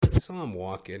So I'm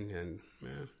walking and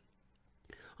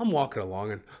I'm walking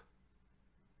along and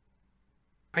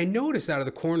I notice out of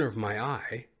the corner of my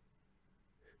eye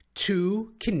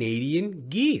 2 Canadian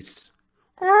geese.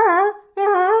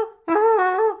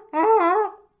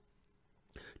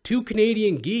 2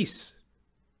 Canadian geese.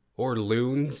 Or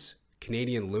loons.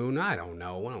 Canadian loon. I don't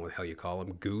know. I don't know what the hell you call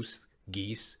them. Goose,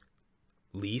 geese,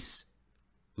 lease,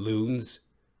 loons.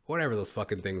 Whatever those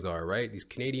fucking things are, right? These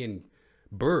Canadian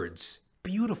birds.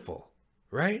 Beautiful,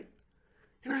 right?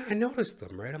 And I noticed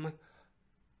them, right? I'm like...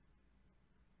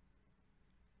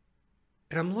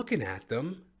 And I'm looking at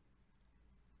them.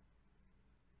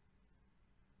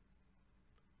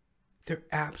 They're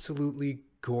absolutely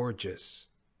gorgeous.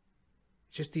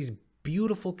 Just these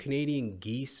beautiful Canadian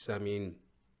geese. I mean,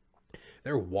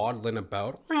 they're waddling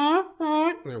about.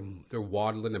 They're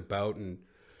waddling about and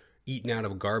eating out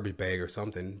of a garbage bag or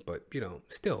something. But, you know,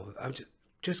 still, I'm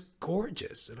just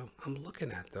gorgeous. And I'm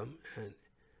looking at them. And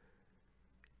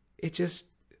it just...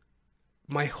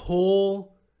 My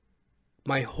whole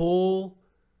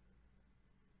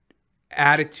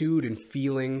attitude and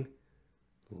feeling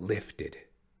lifted.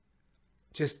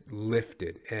 Just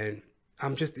lifted. And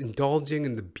I'm just indulging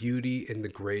in the beauty and the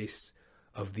grace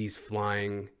of these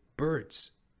flying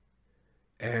birds.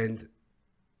 And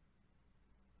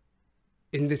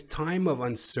in this time of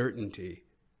uncertainty,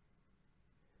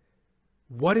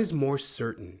 what is more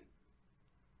certain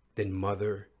than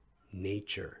Mother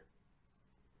Nature?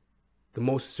 The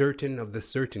most certain of the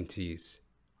certainties,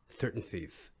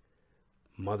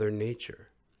 Mother Nature.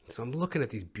 So I'm looking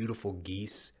at these beautiful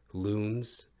geese,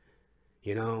 loons,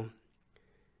 you know.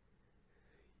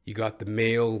 You got the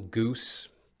male goose,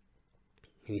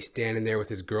 and he's standing there with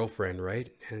his girlfriend, right?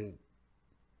 And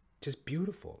just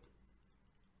beautiful.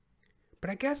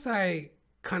 But I guess I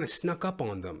kind of snuck up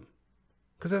on them.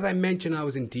 Because as I mentioned, I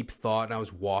was in deep thought, and I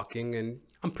was walking, and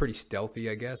I'm pretty stealthy,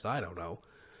 I guess. I don't know.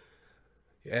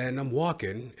 And I'm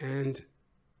walking, and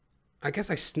I guess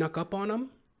I snuck up on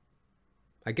them.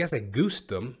 I guess I goosed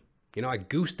them. You know, I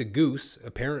goosed a goose,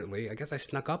 apparently. I guess I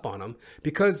snuck up on him.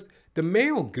 Because the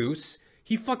male goose...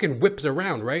 He fucking whips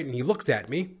around, right? And he looks at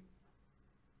me.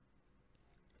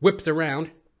 Whips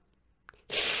around.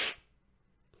 That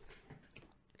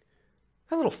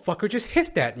little fucker just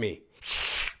hissed at me.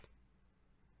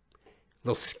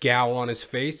 Little scowl on his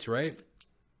face, right?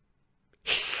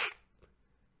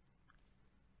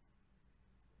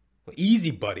 Well,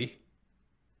 easy, buddy.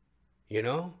 You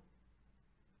know?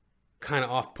 Kind of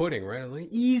off-putting, right? I'm like,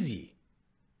 easy.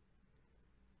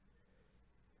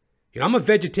 You know, I'm a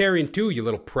vegetarian too, you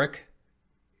little prick.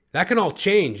 That can all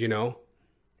change, you know.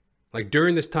 Like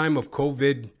during this time of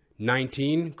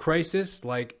COVID-19 crisis,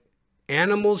 like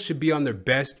animals should be on their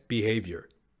best behavior,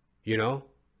 you know.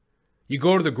 You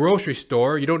go to the grocery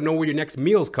store, you don't know where your next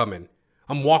meal's coming.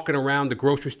 I'm walking around the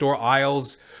grocery store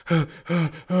aisles in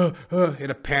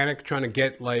a panic trying to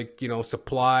get like, you know,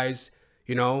 supplies,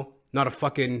 you know. Not a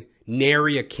fucking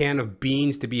nary a can of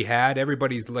beans to be had.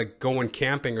 Everybody's like going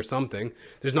camping or something.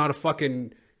 There's not a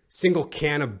fucking single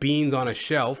can of beans on a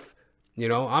shelf. You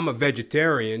know, I'm a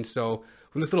vegetarian, so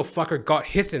when this little fucker got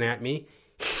hissing at me,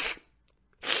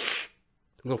 a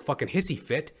little fucking hissy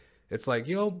fit, it's like,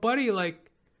 yo, buddy,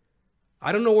 like,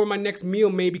 I don't know where my next meal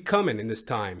may be coming in this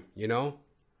time, you know?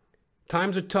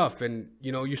 Times are tough, and,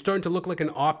 you know, you're starting to look like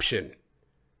an option.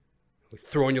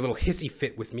 Throwing your little hissy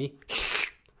fit with me.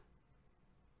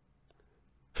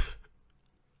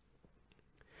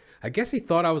 I guess he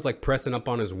thought I was like pressing up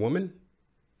on his woman.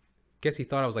 Guess he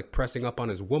thought I was like pressing up on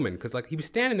his woman. Because like he was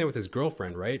standing there with his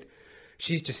girlfriend, right?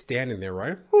 She's just standing there,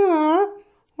 right?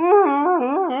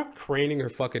 Craning her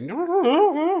fucking...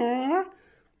 And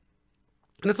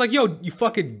it's like, yo, you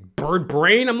fucking bird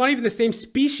brain. I'm not even the same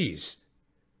species.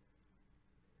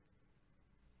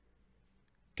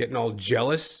 Getting all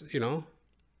jealous, you know?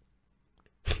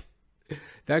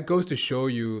 That goes to show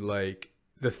you like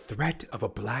the threat of a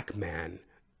black man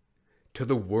to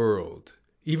the world,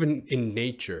 even in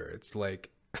nature. It's like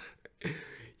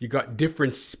you got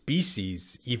different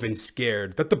species even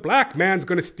scared that the black man's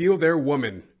gonna steal their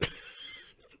woman.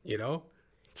 You know?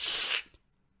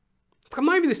 I'm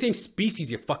not even the same species,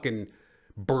 you fucking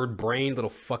bird brain little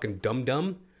fucking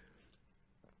dum-dum.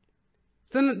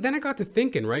 So then I got to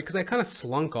thinking, right? Because I kind of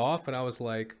slunk off and I was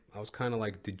kind of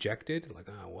like dejected. Like,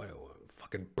 oh, what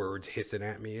fucking birds hissing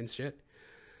at me and shit.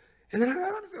 And then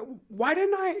why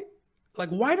didn't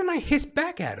I hiss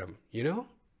back at him, you know?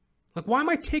 Like, why am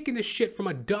I taking this shit from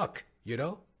a duck, you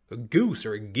know? A goose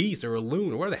or a geese or a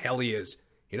loon or whatever the hell he is,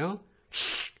 you know?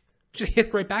 Just hiss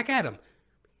right back at him.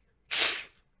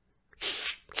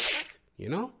 You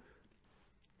know?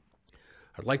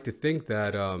 I'd like to think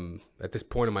that at this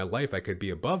point in my life I could be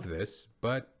above this,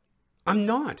 but I'm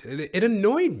not. It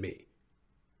annoyed me.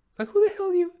 Like, who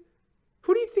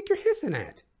do you think you're hissing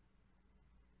at?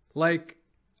 Like,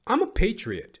 I'm a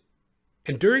patriot.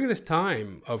 And during this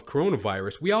time of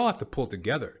coronavirus, we all have to pull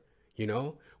together, you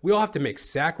know? We all have to make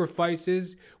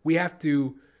sacrifices. We have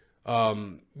to,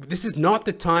 this is not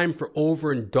the time for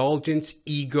overindulgence,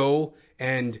 ego,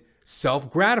 and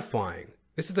self-gratifying.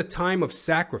 This is the time of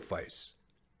sacrifice.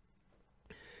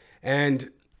 And,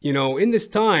 you know, in this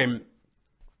time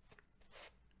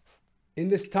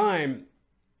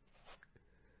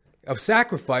of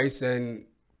sacrifice and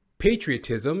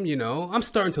patriotism, you know, I'm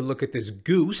starting to look at this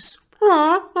goose,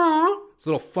 this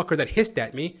little fucker that hissed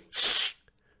at me.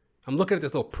 I'm looking at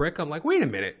this little prick. I'm like, wait a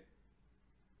minute.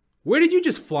 Where did you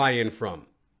just fly in from?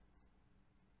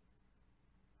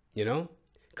 You know?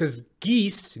 Because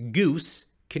goose,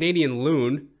 Canadian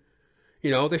loon, you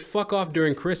know, they fuck off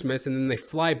during Christmas and then they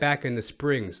fly back in the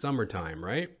spring, summertime,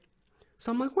 right?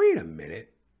 So I'm like, wait a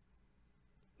minute.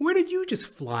 Where did you just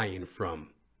fly in from?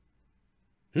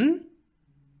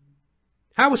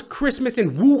 How was Christmas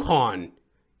in Wuhan,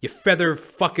 you feather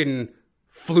fucking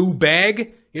flu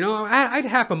bag? You know, I'd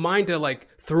have a mind to, like,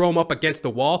 throw him up against the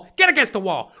wall. Get against the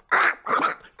wall.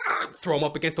 Throw him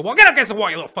up against the wall. Get against the wall,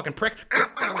 you little fucking prick.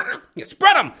 You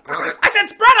spread him. I said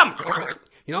spread him.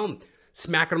 You know,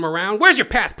 smacking him around. Where's your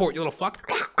passport, you little fuck?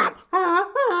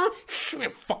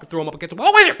 Fucking throw him up against the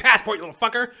wall. Where's your passport, you little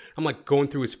fucker? I'm, like, going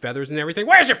through his feathers and everything.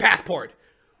 Where's your passport?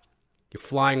 You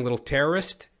flying little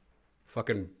terrorist.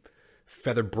 Fucking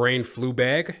feather brain flu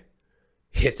bag.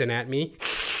 Hissing at me.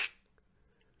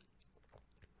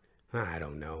 I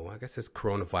don't know. I guess this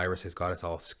coronavirus has got us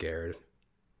all scared.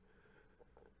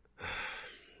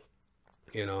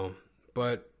 You know,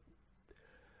 but,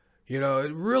 you know,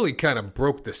 it really kind of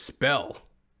broke the spell.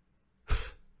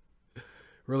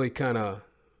 Really kind of,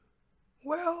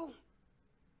 well,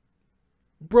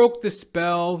 broke the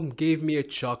spell, gave me a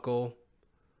chuckle.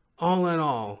 All in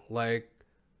all, like,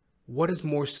 what is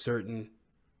more certain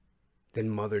than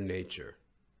Mother Nature?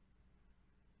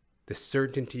 The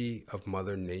certainty of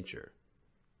Mother Nature.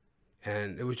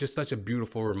 And it was just such a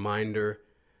beautiful reminder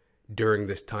during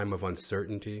this time of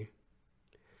uncertainty.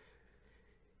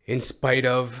 In spite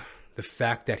of the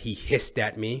fact that he hissed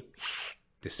at me,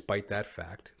 despite that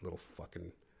fact, little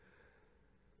fucking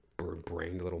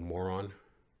bird-brained little moron.